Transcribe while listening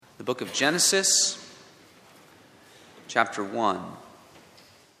the book of Genesis, chapter 1.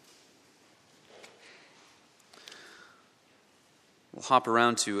 We'll hop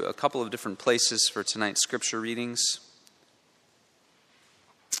around to a couple of different places for tonight's scripture readings.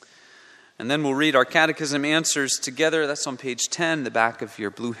 And then we'll read our catechism answers together. That's on page 10, the back of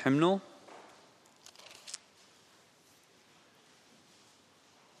your blue hymnal.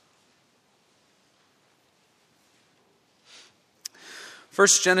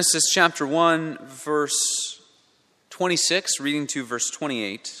 First, Genesis chapter 1, verse 26, reading to verse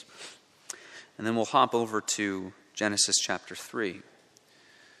 28. And then we'll hop over to Genesis chapter 3.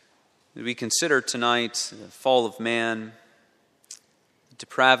 We consider tonight the fall of man, the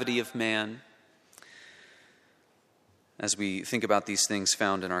depravity of man, as we think about these things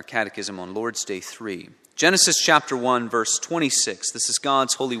found in our catechism on Lord's Day 3. Genesis chapter 1, verse 26. This is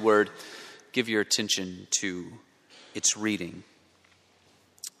God's holy word. Give your attention to its reading.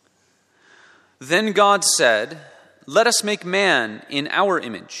 Then God said, "Let us make man in our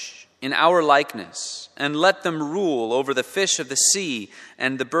image, in our likeness, and let them rule over the fish of the sea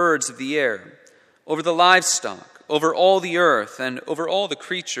and the birds of the air, over the livestock, over all the earth, and over all the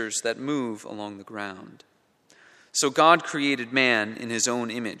creatures that move along the ground." So God created man in his own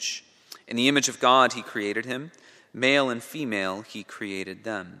image. In the image of God he created him. Male and female he created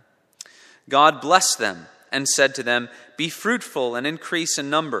them. God blessed them and said to them, "Be fruitful and increase in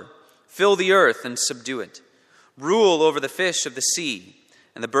number. Fill the earth and subdue it. Rule over the fish of the sea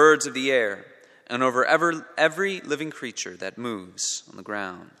and the birds of the air, and over every living creature that moves on the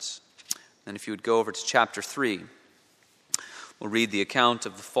ground." And if you would go over to chapter 3, we'll read the account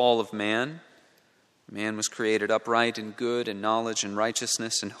of the fall of man. Man was created upright and good in knowledge and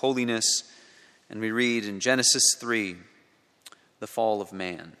righteousness and holiness. And we read in Genesis 3, the fall of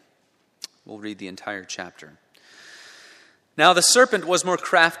man. We'll read the entire chapter. "Now the serpent was more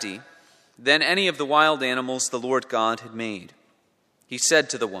crafty than any of the wild animals the Lord God had made. He said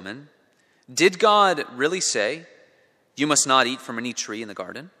to the woman, 'Did God really say, you must not eat from any tree in the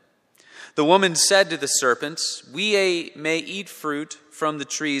garden?' The woman said to the serpent, 'We may eat fruit from the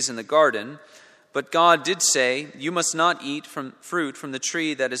trees in the garden, but God did say, you must not eat from fruit from the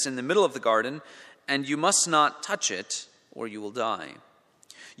tree that is in the middle of the garden, and you must not touch it, or you will die.'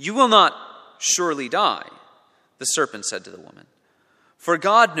 'You will not surely die,' the serpent said to the woman. 'For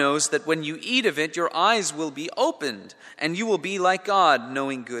God knows that when you eat of it, your eyes will be opened, and you will be like God,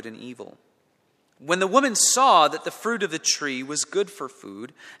 knowing good and evil.' When the woman saw that the fruit of the tree was good for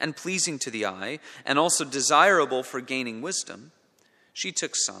food and pleasing to the eye, and also desirable for gaining wisdom, she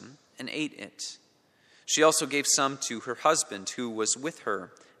took some and ate it. She also gave some to her husband who was with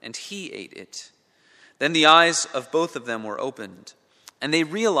her, and he ate it. Then the eyes of both of them were opened, and they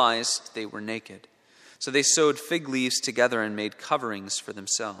realized they were naked. So they sewed fig leaves together and made coverings for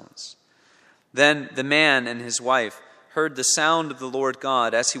themselves. Then the man and his wife heard the sound of the Lord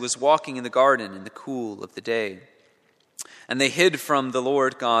God as he was walking in the garden in the cool of the day. And they hid from the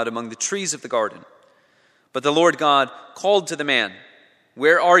Lord God among the trees of the garden. But the Lord God called to the man,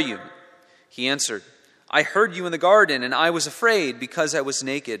 'Where are you?' He answered, 'I heard you in the garden, and I was afraid because I was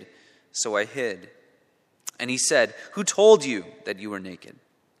naked, so I hid.' And he said, 'Who told you that you were naked?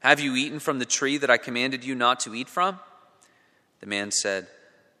 Have you eaten from the tree that I commanded you not to eat from?' The man said,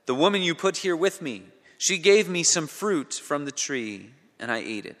 'The woman you put here with me, she gave me some fruit from the tree, and I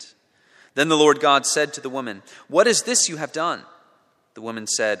ate it.' Then the Lord God said to the woman, 'What is this you have done?' The woman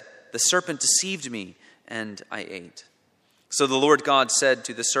said, 'The serpent deceived me, and I ate.' So the Lord God said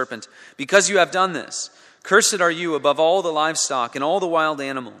to the serpent, 'Because you have done this, cursed are you above all the livestock and all the wild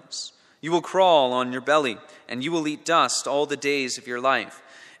animals. You will crawl on your belly, and you will eat dust all the days of your life.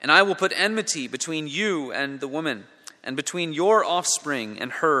 And I will put enmity between you and the woman, and between your offspring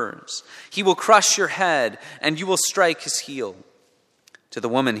and hers. He will crush your head, and you will strike his heel.' To the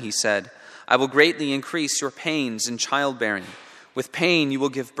woman he said, 'I will greatly increase your pains in childbearing. With pain you will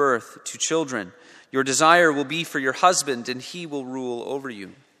give birth to children. Your desire will be for your husband, and he will rule over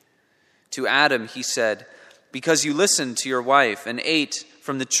you.' To Adam he said, 'Because you listened to your wife and ate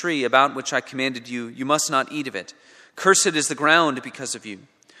from the tree about which I commanded you, you must not eat of it. Cursed is the ground because of you.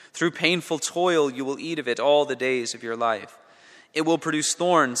 Through painful toil you will eat of it all the days of your life. It will produce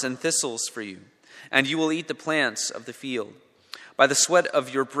thorns and thistles for you, and you will eat the plants of the field. By the sweat of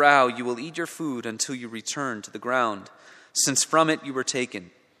your brow you will eat your food until you return to the ground, since from it you were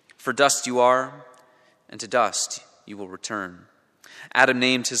taken. For dust you are, and to dust you will return.' Adam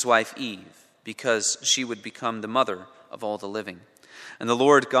named his wife Eve, because she would become the mother of all the living. And the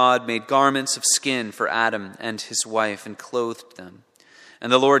Lord God made garments of skin for Adam and his wife and clothed them.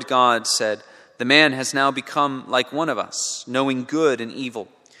 And the Lord God said, 'The man has now become like one of us, knowing good and evil.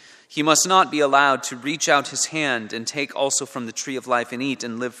 He must not be allowed to reach out his hand and take also from the tree of life and eat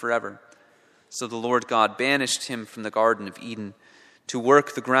and live forever. So the Lord God banished him from the Garden of Eden to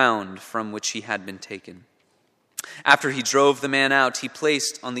work the ground from which he had been taken. After he drove the man out, he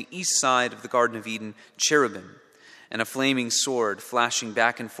placed on the east side of the Garden of Eden cherubim and a flaming sword flashing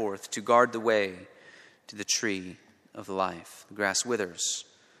back and forth to guard the way to the tree of life. The grass withers,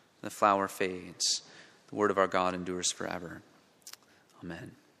 the flower fades. The word of our God endures forever.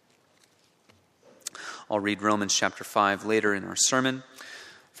 Amen. I'll read Romans chapter 5 later in our sermon.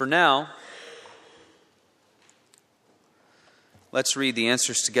 For now, let's read the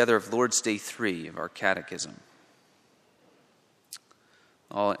answers together of Lord's Day 3 of our Catechism.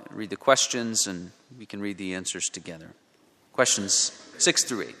 I'll read the questions and we can read the answers together. Questions 6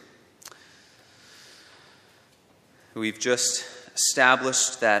 through 8. We've just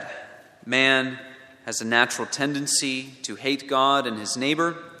established that man has a natural tendency to hate God and his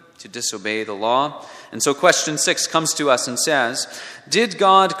neighbor, to disobey the law. And so question 6 comes to us and says, did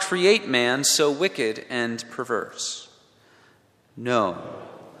God create man so wicked and perverse? No.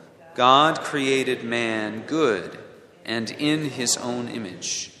 God created man good and in his own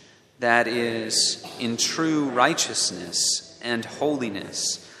image, that is, in true righteousness and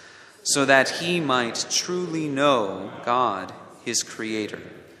holiness, so that he might truly know God, his Creator,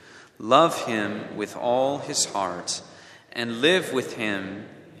 love him with all his heart, and live with him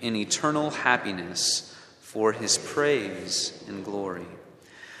in eternal happiness for his praise and glory.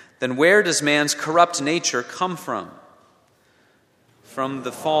 Then where does man's corrupt nature come from? From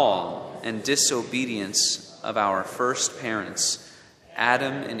the fall and disobedience of our first parents,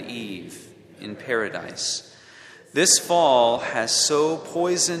 Adam and Eve, in paradise. This fall has so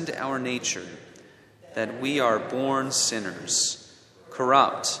poisoned our nature that we are born sinners,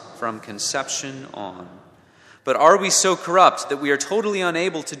 corrupt from conception on. But are we so corrupt that we are totally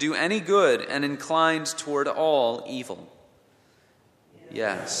unable to do any good and inclined toward all evil?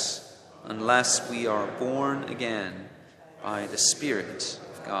 Yes, unless we are born again by the Spirit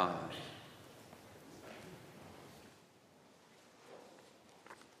of God.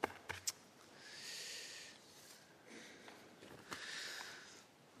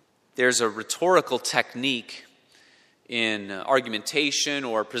 There's a rhetorical technique in argumentation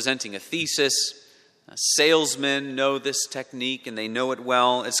or presenting a thesis. Salesmen know this technique and they know it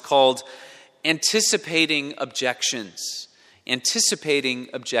well. It's called anticipating objections. Anticipating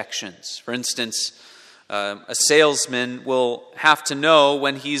objections. For instance, a salesman will have to know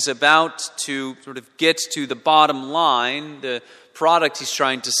when he's about to sort of get to the bottom line, the product he's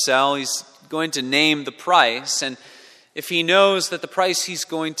trying to sell, he's going to name the price. And if he knows that the price he's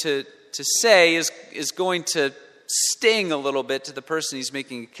going to say is going to sting a little bit to the person he's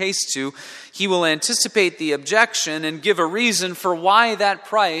making a case to, he will anticipate the objection and give a reason for why that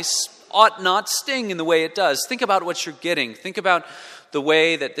price ought not sting in the way it does. Think about what you're getting. Think about the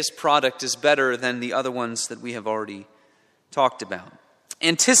way that this product is better than the other ones that we have already talked about.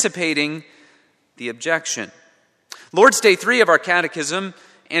 Anticipating the objection. Lord's Day 3 of our Catechism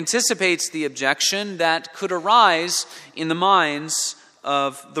anticipates the objection that could arise in the minds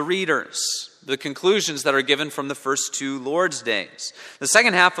of the readers, the conclusions that are given from the first two Lord's Days. The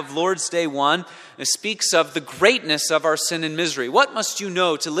second half of Lord's Day 1 speaks of the greatness of our sin and misery. What must you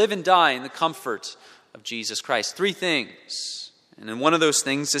know to live and die in the comfort of Jesus Christ? 3 things. And then one of those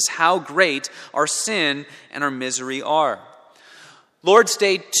things is how great our sin and our misery are. Lord's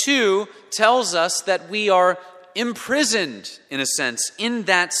Day 2 tells us that we are imprisoned, in a sense, in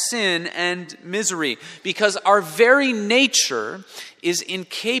that sin and misery, because our very nature is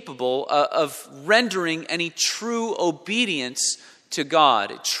incapable of rendering any true obedience to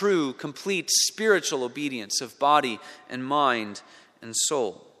God, true, complete spiritual obedience of body and mind and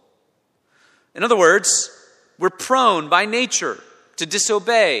soul. In other words, we're prone by nature to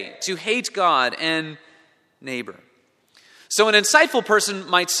disobey, to hate God and neighbor. So an insightful person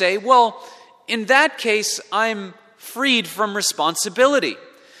might say, well, in that case, I'm freed from responsibility.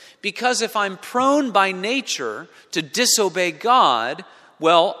 Because if I'm prone by nature to disobey God,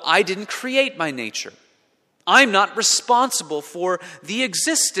 well, I didn't create my nature. I'm not responsible for the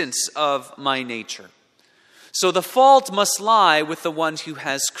existence of my nature. So the fault must lie with the one who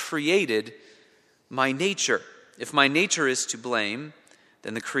has created my nature. If my nature is to blame,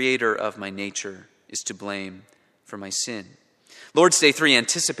 then the creator of my nature is to blame for my sin. Lord's Day 3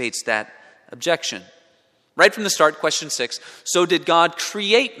 anticipates that objection. Right from the start, question 6, so did God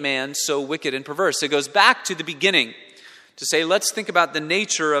create man so wicked and perverse? It goes back to the beginning to say, let's think about the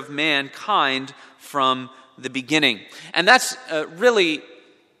nature of mankind from the beginning. And that's really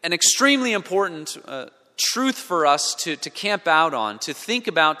an extremely important truth for us to camp out on, to think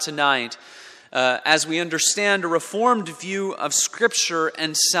about tonight as we understand a Reformed view of Scripture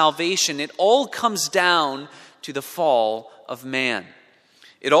and salvation. It all comes down to the fall of man.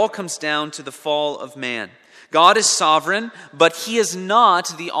 It all comes down to the fall of man. God is sovereign, but He is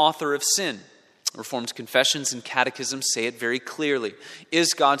not the author of sin. Reformed confessions and catechisms say it very clearly.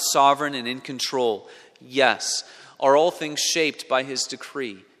 Is God sovereign and in control? Yes. Are all things shaped by His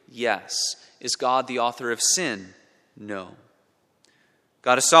decree? Yes. Is God the author of sin? No.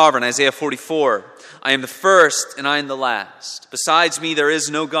 God is sovereign. Isaiah 44, I am the first and I am the last. Besides me there is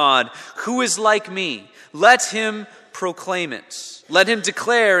no God. Who is like me? Let him proclaim it. Let him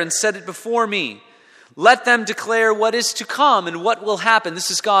declare and set it before me. Let them declare what is to come and what will happen.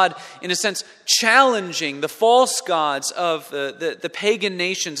 This is God, in a sense, challenging the false gods of the pagan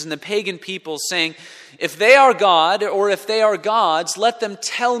nations and the pagan people, saying, if they are God or if they are gods, let them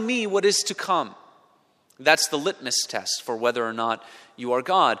tell me what is to come. That's the litmus test for whether or not you are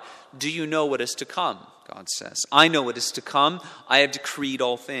God. Do you know what is to come? God says. I know what is to come. I have decreed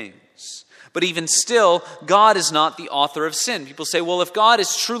all things. But even still, God is not the author of sin. People say, well, if God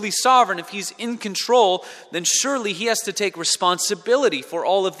is truly sovereign, if He's in control, then surely He has to take responsibility for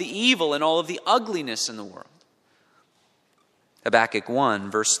all of the evil and all of the ugliness in the world. Habakkuk 1,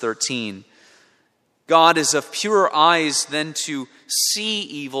 verse 13. God is of purer eyes than to see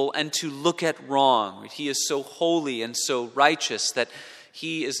evil and to look at wrong. He is so holy and so righteous that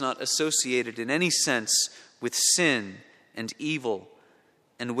He is not associated in any sense with sin and evil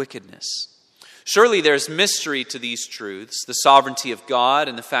and wickedness. Surely there's mystery to these truths, the sovereignty of God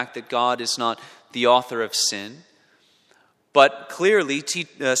and the fact that God is not the author of sin. But clearly,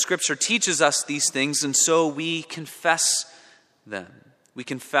 Scripture teaches us these things, and so we confess them. We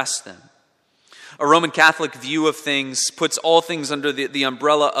confess them. A Roman Catholic view of things puts all things under the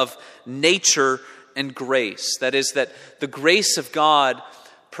umbrella of nature and grace. That is, that the grace of God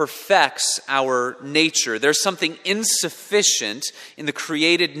perfects our nature. There's something insufficient in the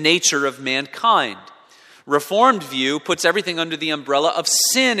created nature of mankind. Reformed view puts everything under the umbrella of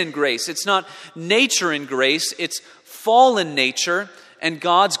sin and grace. It's not nature and grace, it's fallen nature and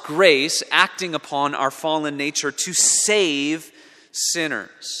God's grace acting upon our fallen nature to save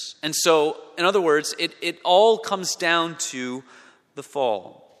sinners. And so, in other words, it all comes down to the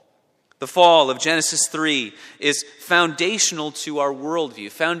fall. The fall of Genesis 3 is foundational to our worldview,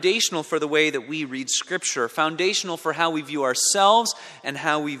 foundational for the way that we read Scripture, foundational for how we view ourselves and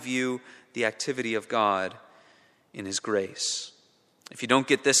how we view the activity of God in His grace. If you don't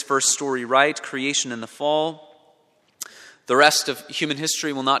get this first story right, creation and the fall, the rest of human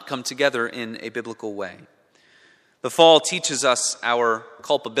history will not come together in a biblical way. The fall teaches us our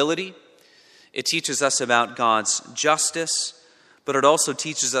culpability. It teaches us about God's justice. But it also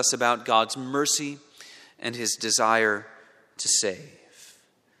teaches us about God's mercy and His desire to save.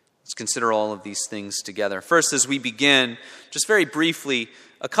 Let's consider all of these things together. First, as we begin, just very briefly,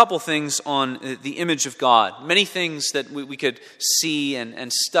 a couple things on the image of God. Many things that we could see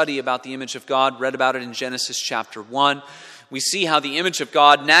and study about the image of God. Read about it in Genesis chapter 1. We see how the image of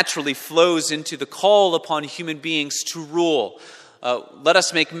God naturally flows into the call upon human beings to rule. Let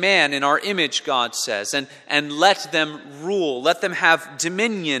us make man in our image, God says, and let them rule. Let them have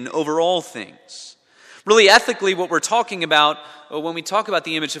dominion over all things. Really, ethically, what we're talking about when we talk about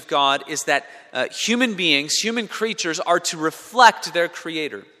the image of God is that human beings, human creatures, are to reflect their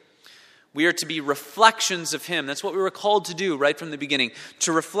Creator. We are to be reflections of Him. That's what we were called to do right from the beginning,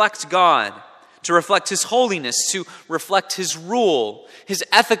 to reflect God, to reflect His holiness, to reflect His rule, His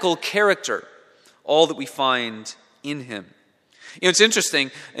ethical character, all that we find in Him. You know, it's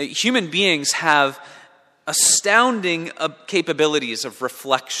interesting. Human beings have astounding capabilities of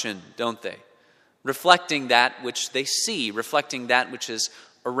reflection, don't they? Reflecting that which they see, reflecting that which is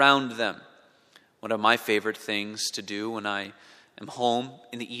around them. One of my favorite things to do when I am home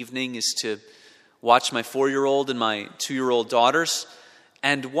in the evening is to watch my 4-year-old and my 2-year-old daughters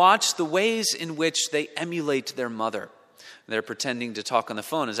and watch the ways in which they emulate their mother. They're pretending to talk on the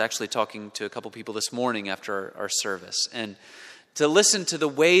phone. I was actually talking to a couple people this morning after our service. And to listen to the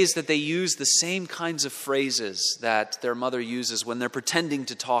ways that they use the same kinds of phrases that their mother uses when they're pretending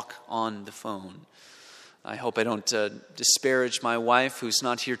to talk on the phone. I hope I don't disparage my wife, who's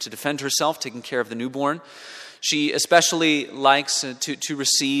not here to defend herself, taking care of the newborn. She especially likes to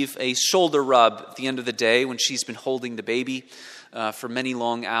receive a shoulder rub at the end of the day when she's been holding the baby for many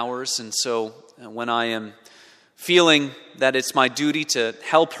long hours. And so when I am feeling that it's my duty to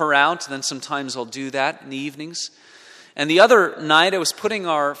help her out, then sometimes I'll do that in the evenings. And the other night, I was putting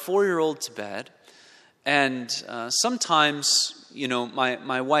our 4-year-old to bed, and sometimes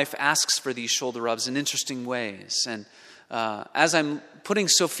my wife asks for these shoulder rubs in interesting ways. And as I'm putting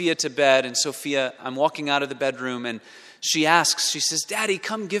Sophia to bed, and I'm walking out of the bedroom, and she says, "Daddy,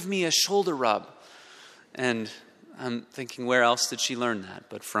 come give me a shoulder rub." And I'm thinking, where else did she learn that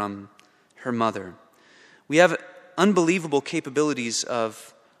but from her mother? We have unbelievable capabilities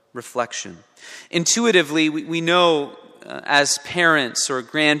of reflection. Intuitively, we know as parents or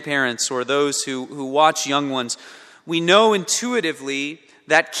grandparents or those who watch young ones, we know intuitively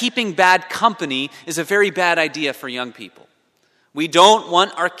that keeping bad company is a very bad idea for young people. We don't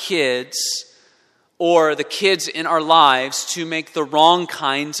want our kids or the kids in our lives to make the wrong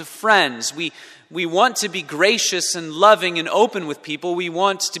kinds of friends. We want to be gracious and loving and open with people. We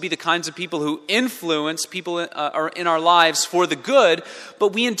want to be the kinds of people who influence people in our lives for the good.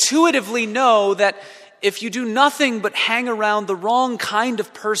 But we intuitively know that if you do nothing but hang around the wrong kind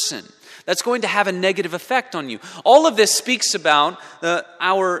of person, that's going to have a negative effect on you. All of this speaks about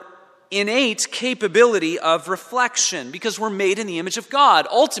our innate capability of reflection, because we're made in the image of God.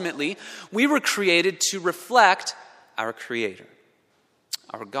 Ultimately, we were created to reflect our Creator,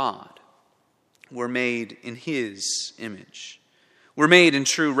 our God. We're made in His image. We're made in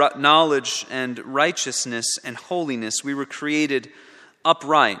true knowledge and righteousness and holiness. We were created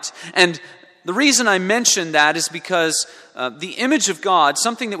upright. And the reason I mention that is because the image of God,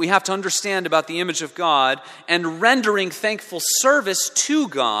 something that we have to understand about the image of God and rendering thankful service to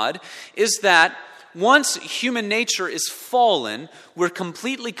God, is that once human nature is fallen, we're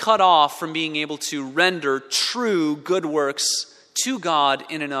completely cut off from being able to render true good works to God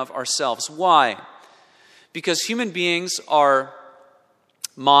in and of ourselves. Why? Because human beings are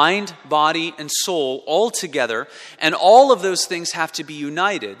mind, body, and soul all together, and all of those things have to be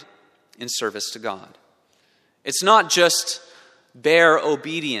united in service to God. It's not just bare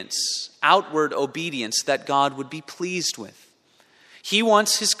obedience, outward obedience that God would be pleased with. He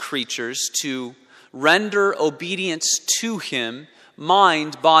wants His creatures to render obedience to Him,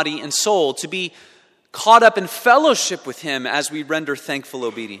 mind, body, and soul, to be caught up in fellowship with Him as we render thankful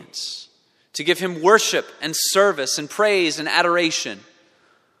obedience, to give Him worship and service and praise and adoration,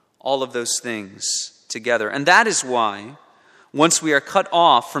 all of those things together. And that is why, once we are cut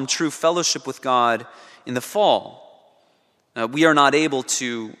off from true fellowship with God in the fall, we are not able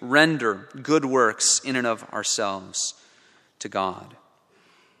to render good works in and of ourselves to God.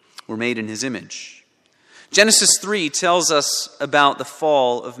 We're made in His image. Genesis 3 tells us about the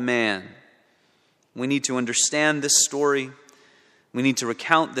fall of man. We need to understand this story. We need to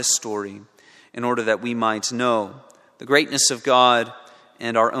recount this story in order that we might know the greatness of God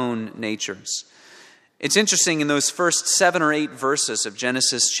and our own natures. It's interesting in those first 7 or 8 verses of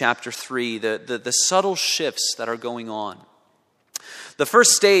Genesis chapter 3, the subtle shifts that are going on. The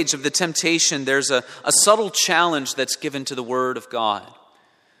first stage of the temptation, there's a subtle challenge that's given to the Word of God.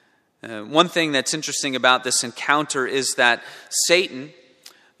 One thing that's interesting about this encounter is that Satan,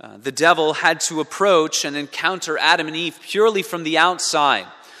 the devil, had to approach and encounter Adam and Eve purely from the outside.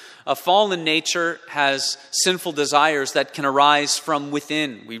 A fallen nature has sinful desires that can arise from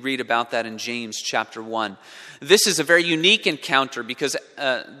within. We read about that in James chapter 1. This is a very unique encounter because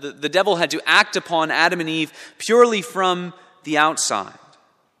the devil had to act upon Adam and Eve purely from the outside.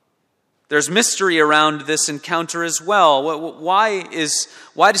 There's mystery around this encounter as well. Why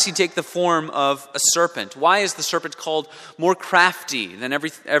does he take the form of a serpent? Why is the serpent called more crafty than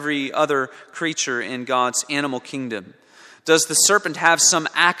every other creature in God's animal kingdom? Does the serpent have some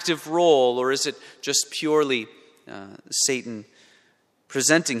active role, or is it just purely Satan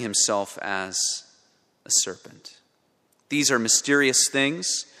presenting himself as a serpent? These are mysterious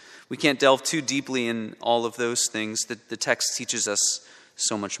things. We can't delve too deeply in all of those things. The text teaches us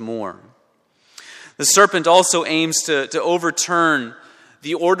so much more. The serpent also aims to overturn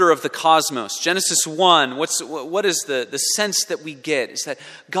the order of the cosmos. Genesis 1, what is the sense that we get? Is that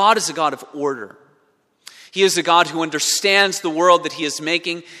God is a God of order. He is a God who understands the world that He is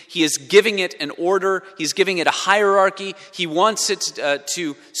making. He is giving it an order. He's giving it a hierarchy. He wants it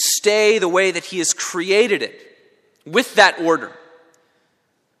to stay the way that He has created it, with that order.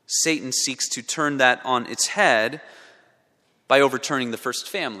 Satan seeks to turn that on its head by overturning the first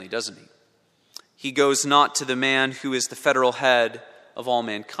family, doesn't he? He goes not to the man who is the federal head of all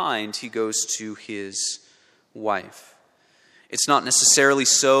mankind. He goes to his wife. It's not necessarily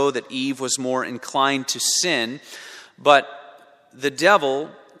so that Eve was more inclined to sin, but the devil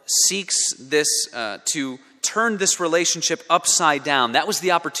seeks this to turn this relationship upside down. That was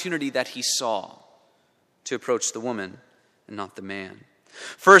the opportunity that he saw to approach the woman and not the man.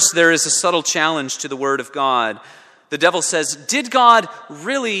 First, there is a subtle challenge to the Word of God. The devil says, did God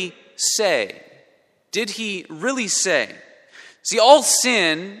really say? Did He really say? See, all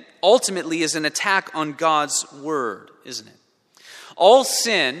sin ultimately is an attack on God's word, isn't it? All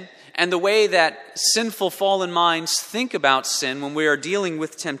sin and the way that sinful fallen minds think about sin when we are dealing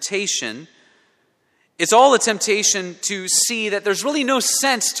with temptation, it's all a temptation to see that there's really no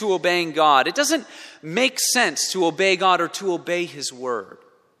sense to obeying God. It doesn't make sense to obey God or to obey His word.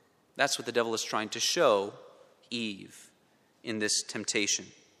 That's what the devil is trying to show Eve in this temptation.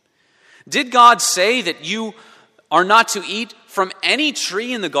 Did God say that you are not to eat from any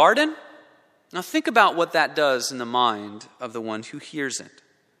tree in the garden? Now think about what that does in the mind of the one who hears it.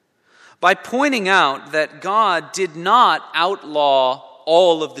 By pointing out that God did not outlaw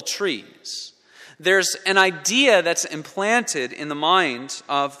all of the trees, there's an idea that's implanted in the mind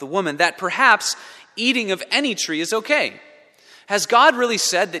of the woman that perhaps eating of any tree is okay. Has God really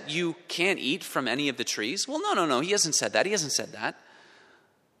said that you can't eat from any of the trees? Well, no. He hasn't said that. He hasn't said that.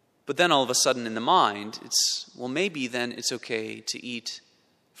 But then all of a sudden in the mind, maybe then it's okay to eat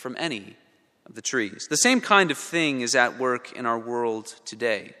from any of the trees. The same kind of thing is at work in our world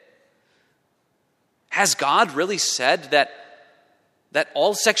today. Has God really said that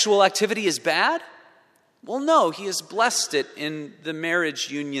all sexual activity is bad? Well, no, He has blessed it in the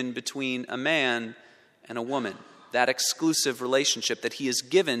marriage union between a man and a woman, that exclusive relationship that He has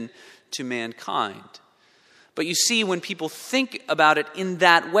given to mankind. But you see, when people think about it in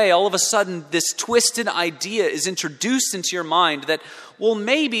that way, all of a sudden this twisted idea is introduced into your mind that, well,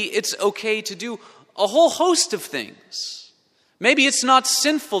 maybe it's okay to do a whole host of things. Maybe it's not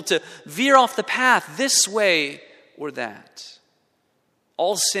sinful to veer off the path this way or that.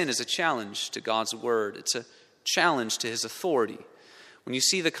 All sin is a challenge to God's word. It's a challenge to His authority. When you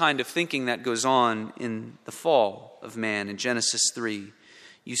see the kind of thinking that goes on in the fall of man in Genesis 3,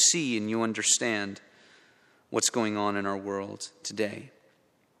 you see and you understand what's going on in our world today.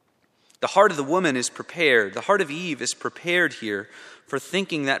 The heart of the woman is prepared. The heart of Eve is prepared here for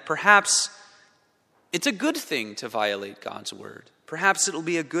thinking that perhaps it's a good thing to violate God's word. Perhaps it'll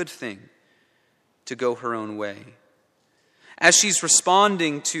be a good thing to go her own way. As she's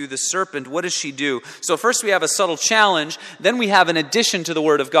responding to the serpent, what does she do? So first we have a subtle challenge, then we have an addition to the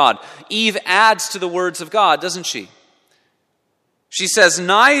word of God. Eve adds to the words of God, doesn't she? She says,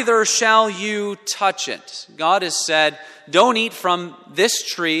 neither shall you touch it. God has said, don't eat from this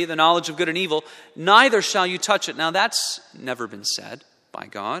tree, the knowledge of good and evil. Neither shall you touch it. Now that's never been said by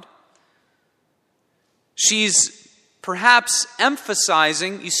God. She's perhaps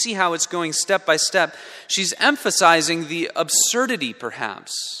emphasizing, you see how it's going step by step. She's emphasizing the absurdity,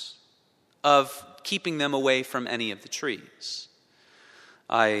 perhaps, of keeping them away from any of the trees.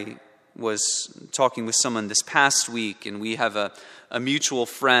 I was talking with someone this past week, and we have a mutual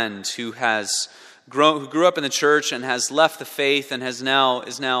friend who grew up in the church and has left the faith and is now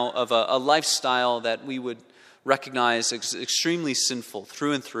of a lifestyle that we would recognize as extremely sinful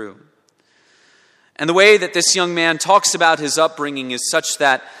through and through. And the way that this young man talks about his upbringing is such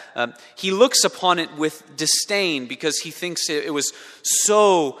that he looks upon it with disdain because he thinks it was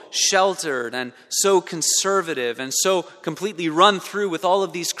so sheltered and so conservative and so completely run through with all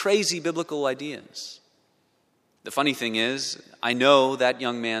of these crazy biblical ideas. The funny thing is, I know that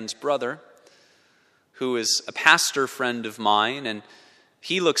young man's brother, who is a pastor friend of mine, and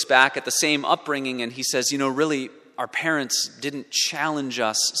he looks back at the same upbringing and he says, really, our parents didn't challenge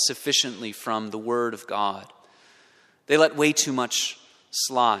us sufficiently from the Word of God. They let way too much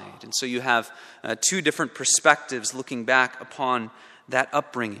slide. And so you have two different perspectives looking back upon that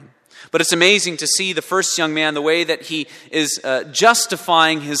upbringing. But it's amazing to see the first young man, the way that he is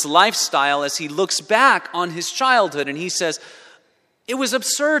justifying his lifestyle as he looks back on his childhood. And he says, it was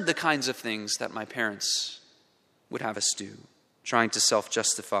absurd, the kinds of things that my parents would have us do, trying to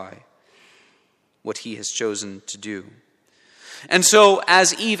self-justify what he has chosen to do. And so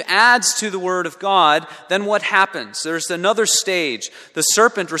as Eve adds to the word of God, then what happens? There's another stage. The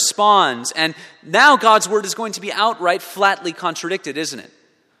serpent responds, and now God's word is going to be outright, flatly contradicted, isn't it?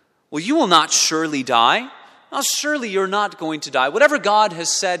 Well, you will not surely die. Well, surely you're not going to die. Whatever God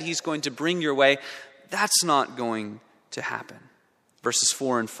has said He's going to bring your way, that's not going to happen. Verses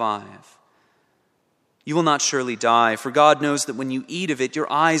 4 and 5. You will not surely die, for God knows that when you eat of it,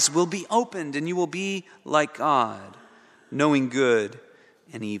 your eyes will be opened, and you will be like God, knowing good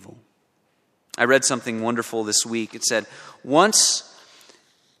and evil. I read something wonderful this week. It said, once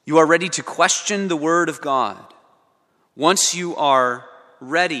you are ready to question the word of God, once you are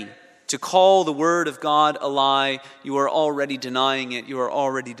ready to call the word of God a lie, you are already denying it. You are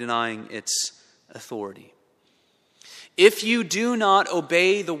already denying its authority. If you do not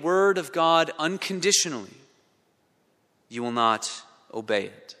obey the word of God unconditionally, you will not obey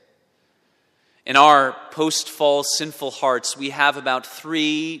it. In our post-fall sinful hearts, we have about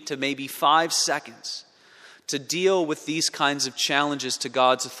 3 to maybe 5 seconds to deal with these kinds of challenges to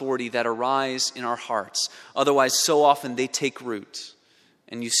God's authority that arise in our hearts. Otherwise, so often they take root,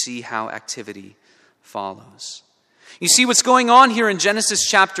 and you see how activity follows. You see what's going on here in Genesis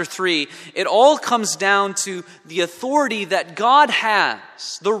chapter 3. It all comes down to the authority that God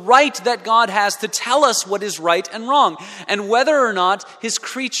has, the right that God has to tell us what is right and wrong, and whether or not his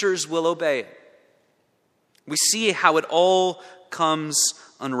creatures will obey it. We see how it all comes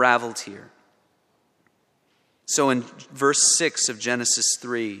unraveled here. So in verse 6 of Genesis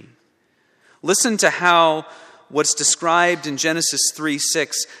 3, listen to how what's described in Genesis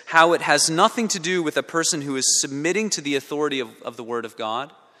 3:6, how it has nothing to do with a person who is submitting to the authority of the Word of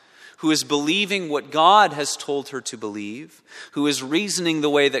God, who is believing what God has told her to believe, who is reasoning the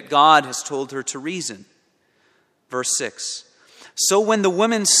way that God has told her to reason. Verse 6, so when the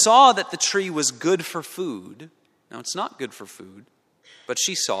woman saw that the tree was good for food, now it's not good for food, but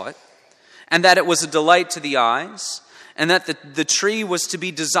she saw it, and that it was a delight to the eyes, and that the tree was to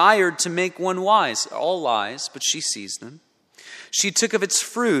be desired to make one wise. All lies, but she sees them. She took of its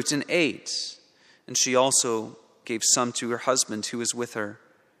fruit and ate, and she also gave some to her husband who was with her,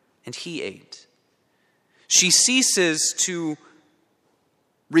 and he ate. She ceases to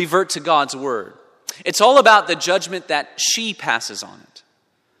revert to God's word. It's all about the judgment that she passes on it,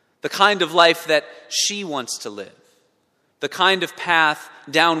 the kind of life that she wants to live, the kind of path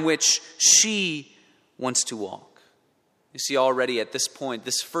down which she wants to walk. You see already at this point,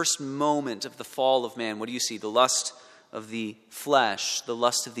 this first moment of the fall of man, what do you see? The lust of the flesh, the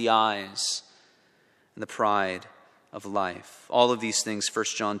lust of the eyes, and the pride of life. All of these things, 1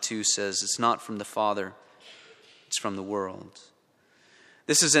 John 2 says, it's not from the Father, it's from the world.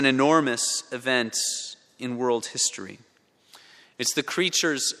 This is an enormous event in world history. It's the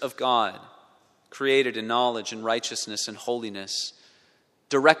creatures of God, created in knowledge and righteousness and holiness,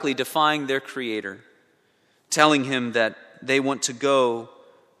 directly defying their Creator, telling him that they want to go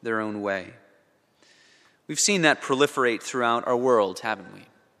their own way. We've seen that proliferate throughout our world, haven't we?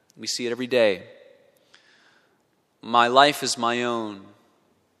 We see it every day. My life is my own.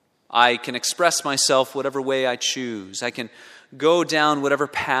 I can express myself whatever way I choose. I can go down whatever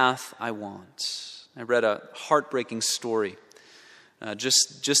path I want. I read a heartbreaking story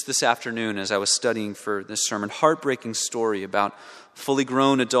just this afternoon as I was studying for this sermon. Heartbreaking story about a fully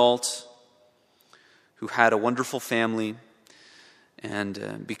grown adult who had a wonderful family,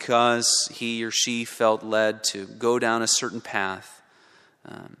 and because he or she felt led to go down a certain path,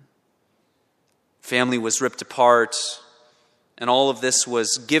 family was ripped apart, and all of this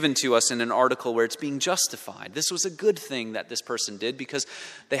was given to us in an article where it's being justified. This was a good thing that this person did because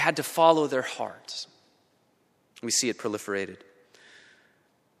they had to follow their heart. We see it proliferated.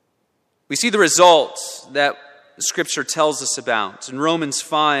 We see the results that Scripture tells us about. In Romans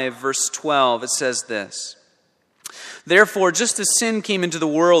 5, verse 12, it says this, therefore, just as sin came into the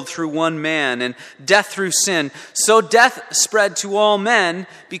world through one man, and death through sin, so death spread to all men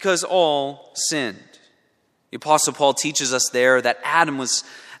because all sinned. The Apostle Paul teaches us there that Adam was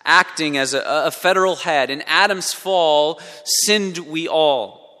acting as a federal head. In Adam's fall, sinned we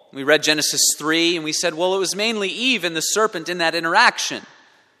all. We read Genesis 3, and we said, well, it was mainly Eve and the serpent in that interaction.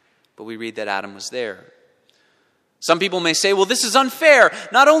 But we read that Adam was there. Some people may say, well, this is unfair.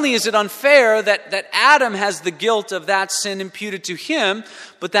 Not only is it unfair that Adam has the guilt of that sin imputed to him,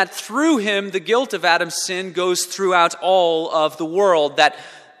 but that through him, the guilt of Adam's sin goes throughout all of the world, that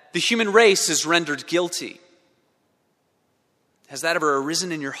the human race is rendered guilty. Has that ever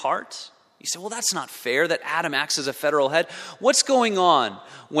arisen in your heart? You say, well, that's not fair that Adam acts as a federal head. What's going on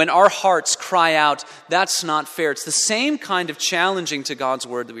when our hearts cry out, that's not fair? It's the same kind of challenging to God's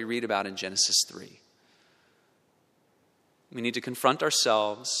word that we read about in Genesis 3. We need to confront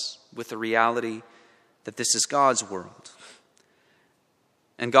ourselves with the reality that this is God's world.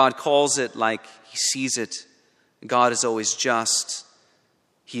 And God calls it like he sees it. God is always just.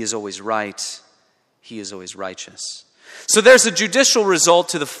 He is always right. He is always righteous. So there's a judicial result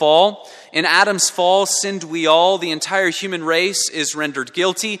to the fall. In Adam's fall, sinned we all. The entire human race is rendered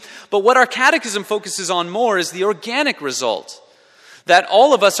guilty. But what our catechism focuses on more is the organic result. That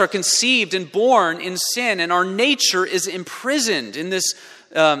all of us are conceived and born in sin, and our nature is imprisoned in this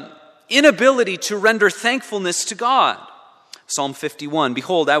inability to render thankfulness to God. Psalm 51,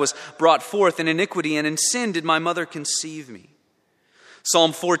 behold, I was brought forth in iniquity, and in sin did my mother conceive me.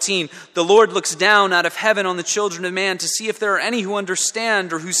 Psalm 14, the Lord looks down out of heaven on the children of man to see if there are any who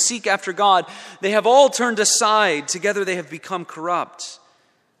understand or who seek after God. They have all turned aside. Together they have become corrupt.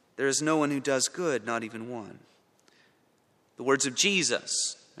 There is no one who does good, not even one. The words of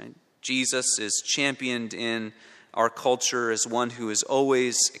Jesus, right? Jesus is championed in our culture as one who is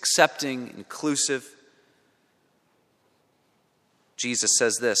always accepting, inclusive. Jesus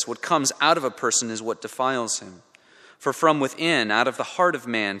says this, "What comes out of a person is what defiles him. For from within, out of the heart of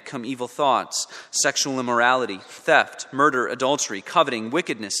man, come evil thoughts, sexual immorality, theft, murder, adultery, coveting,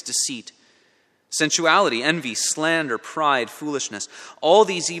 wickedness, deceit, sensuality, envy, slander, pride, foolishness. All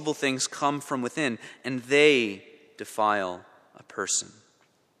these evil things come from within, and they defile a person."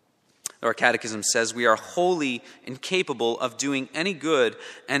 Our catechism says we are wholly incapable of doing any good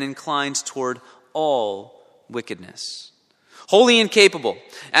and inclined toward all wickedness. Wholly incapable.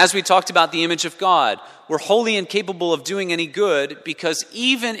 As we talked about the image of God, we're wholly incapable of doing any good because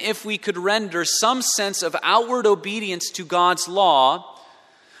even if we could render some sense of outward obedience to God's law,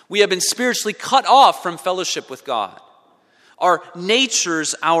 we have been spiritually cut off from fellowship with God. Our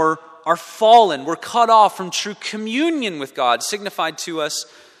natures are fallen. We're cut off from true communion with God, signified to us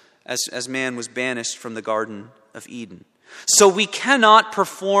as man was banished from the Garden of Eden. So we cannot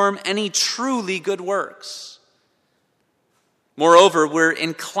perform any truly good works. Moreover, we're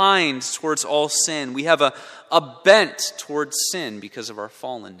inclined towards all sin. We have a bent towards sin because of our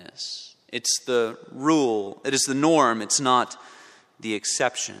fallenness. It's the rule. It is the norm. It's not the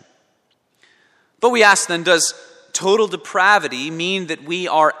exception. But we ask then, does total depravity mean that we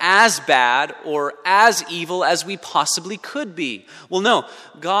are as bad or as evil as we possibly could be? Well, no.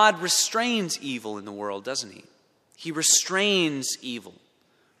 God restrains evil in the world, doesn't he? He restrains evil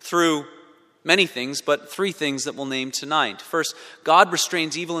through many things, but three things that we'll name tonight. First, God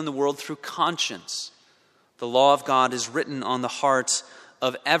restrains evil in the world through conscience. The law of God is written on the heart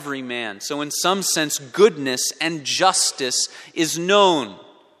of every man. So in some sense, goodness and justice is known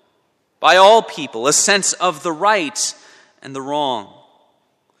by all people, a sense of the right and the wrong.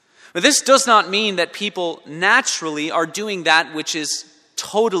 But this does not mean that people naturally are doing that which is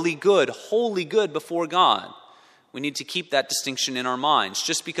totally good, wholly good before God. We need to keep that distinction in our minds.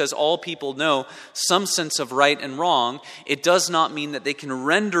 Just because all people know some sense of right and wrong, it does not mean that they can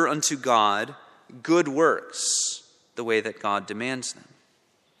render unto God good works the way that God demands them.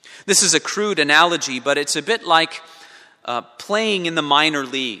 This is a crude analogy, but it's a bit like playing in the minor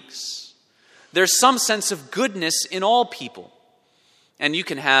leagues. There's some sense of goodness in all people. And you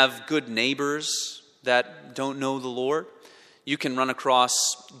can have good neighbors that don't know the Lord. You can run across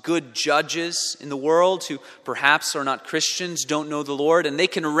good judges in the world who perhaps are not Christians, don't know the Lord, and they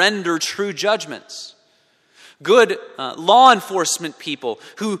can render true judgments. Good law enforcement people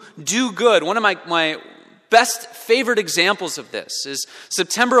who do good. One of my best favorite examples of this is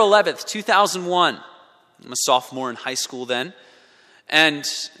September 11th, 2001. I'm a sophomore in high school then. And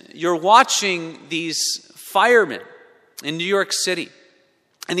you're watching these firemen in New York City.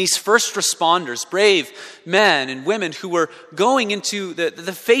 And these first responders, brave men and women who were going into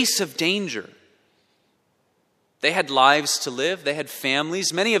the face of danger. They had lives to live. They had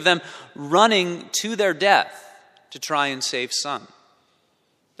families, many of them running to their death to try and save some.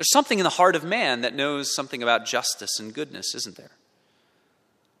 There's something in the heart of man that knows something about justice and goodness, isn't there?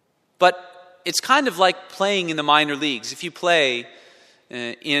 But it's kind of like playing in the minor leagues. If you play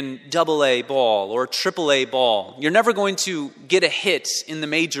in AA ball or AAA ball, you're never going to get a hit in the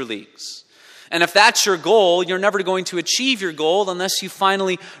major leagues. And if that's your goal, you're never going to achieve your goal unless you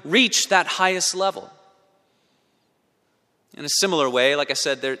finally reach that highest level. In a similar way, like I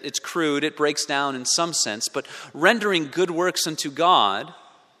said, it's crude, it breaks down in some sense, but rendering good works unto God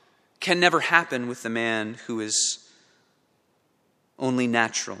can never happen with the man who is only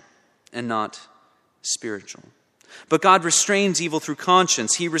natural and not spiritual. But God restrains evil through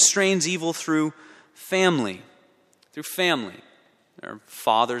conscience. He restrains evil through family. Through family. There are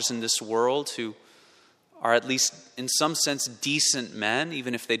fathers in this world who are at least in some sense decent men,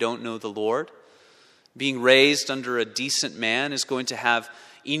 even if they don't know the Lord. Being raised under a decent man is going to have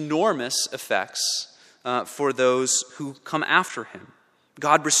enormous effects for those who come after him.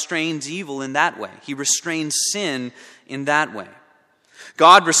 God restrains evil in that way. He restrains sin in that way.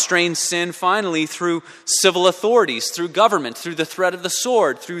 God restrains sin, finally, through civil authorities, through government, through the threat of the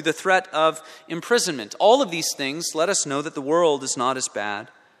sword, through the threat of imprisonment. All of these things let us know that the world is not as bad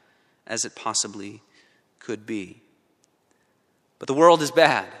as it possibly could be. But the world is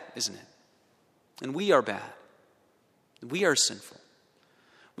bad, isn't it? And we are bad. We are sinful.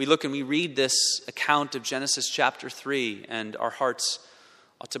 We look and we read this account of Genesis chapter 3, and our hearts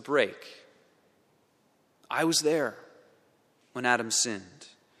ought to break. I was there when Adam sinned.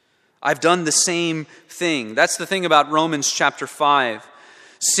 I've done the same thing. That's the thing about Romans chapter 5.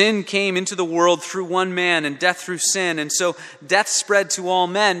 Sin came into the world through one man, and death through sin. And so death spread to all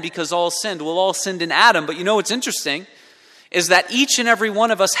men because all sinned. Well, all sinned in Adam. But you know what's interesting? is that each and every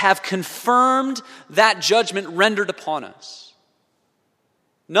one of us have confirmed that judgment rendered upon us.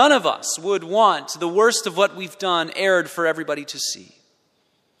 None of us would want the worst of what we've done aired for everybody to see.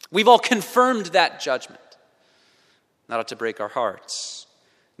 We've all confirmed that judgment. That ought to break our hearts.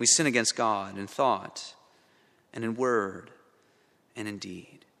 We sin against God in thought and in word and in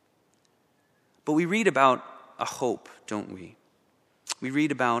deed. But we read about a hope, don't we? We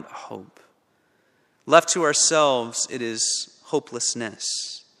read about a hope. Left to ourselves, it is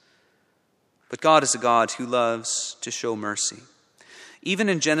hopelessness. But God is a God who loves to show mercy. Even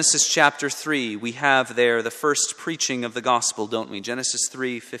in Genesis chapter 3, we have there the first preaching of the gospel, don't we? Genesis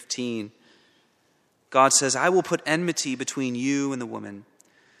 3:15. God says, I will put enmity between you and the woman,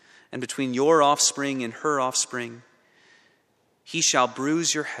 and between your offspring and her offspring. He shall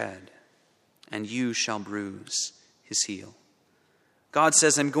bruise your head, and you shall bruise his heel. God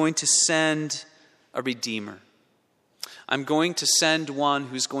says, I'm going to send a redeemer. I'm going to send one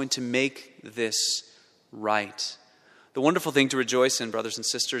who's going to make this right. The wonderful thing to rejoice in, brothers and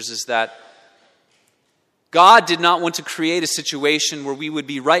sisters, is that God did not want to create a situation where we would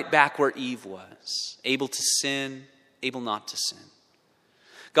be right back where Eve was, able to sin, able not to sin.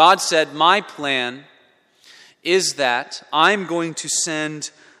 God said, my plan is that I'm going to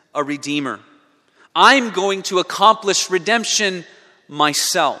send a redeemer. I'm going to accomplish redemption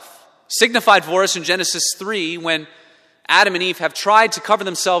myself. Signified for us in Genesis 3 when Adam and Eve have tried to cover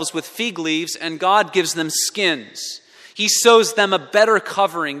themselves with fig leaves and God gives them skins. He sews them a better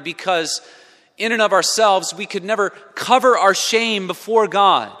covering because in and of ourselves we could never cover our shame before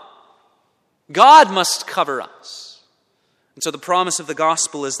God. God must cover us. And so the promise of the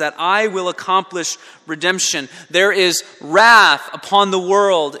gospel is that I will accomplish redemption. There is wrath upon the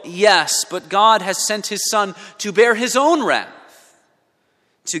world, yes, but God has sent his Son to bear his own wrath,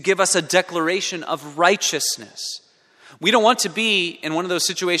 to give us a declaration of righteousness. We don't want to be in one of those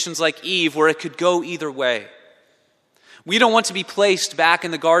situations like Eve where it could go either way. We don't want to be placed back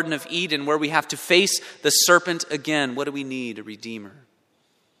in the Garden of Eden where we have to face the serpent again. What do we need? A redeemer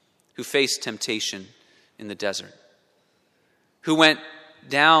who faced temptation in the desert, who went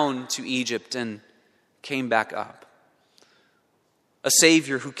down to Egypt and came back up. A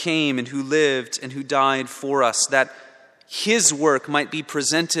Savior who came and who lived and who died for us, that his work might be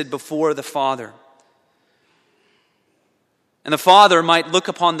presented before the Father. And the Father might look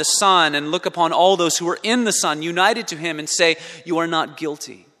upon the Son and look upon all those who are in the Son, united to him, and say, you are not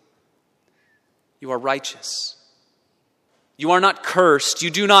guilty. You are righteous. You are not cursed.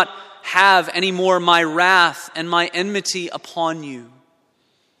 You do not have any more my wrath and my enmity upon you.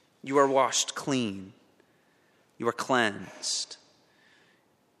 You are washed clean. You are cleansed.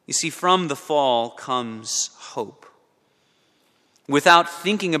 You see, from the fall comes hope. Without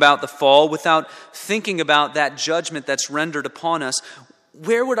thinking about the fall, without thinking about that judgment that's rendered upon us,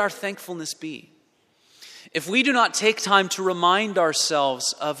 where would our thankfulness be? If we do not take time to remind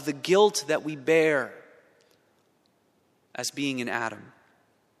ourselves of the guilt that we bear as being in Adam,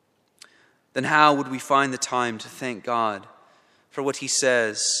 then how would we find the time to thank God for what he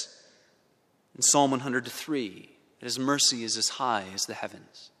says in Psalm 103, that his mercy is as high as the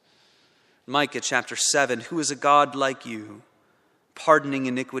heavens? Micah chapter 7, who is a God like you, pardoning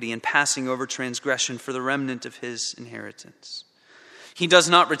iniquity and passing over transgression for the remnant of his inheritance. He does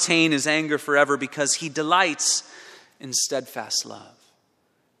not retain his anger forever because he delights in steadfast love.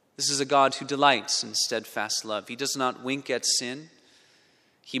 This is a God who delights in steadfast love. He does not wink at sin.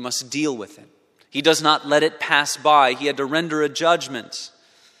 He must deal with it. He does not let it pass by. He had to render a judgment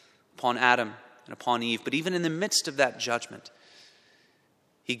upon Adam and upon Eve. But even in the midst of that judgment,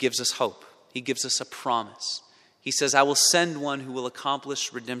 he gives us hope. He gives us a promise. He says, I will send one who will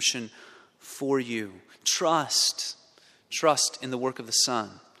accomplish redemption for you. Trust in the work of the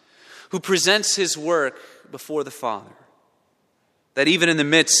Son, who presents his work before the Father. That even in the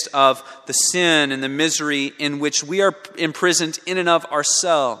midst of the sin and the misery in which we are imprisoned in and of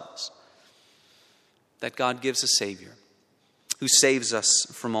ourselves, that God gives a Savior who saves us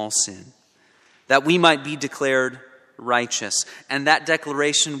from all sin, that we might be declared righteous, and that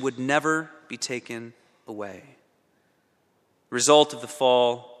declaration would never be taken away. The result of the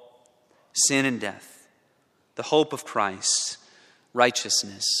fall, sin and death, the hope of Christ,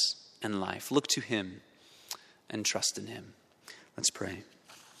 righteousness and life. Look to him and trust in him. Let's pray.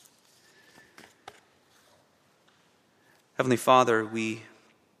 Heavenly Father, we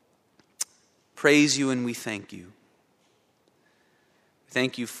praise you and we thank you.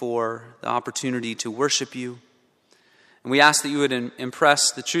 Thank you for the opportunity to worship you. And we ask that you would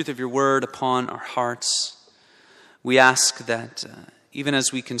impress the truth of your word upon our hearts. We ask that even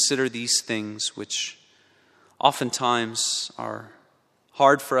as we consider these things which oftentimes are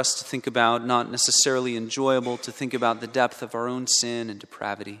hard for us to think about, not necessarily enjoyable to think about the depth of our own sin and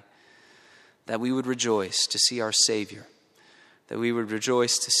depravity, that we would rejoice to see our Savior, that we would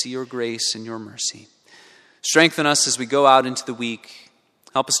rejoice to see your grace and your mercy. Strengthen us as we go out into the week.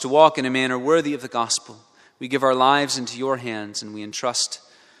 Help us to walk in a manner worthy of the gospel. We give our lives into your hands and we entrust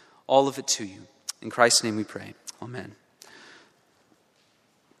all of it to you. In Christ's name we pray. Amen.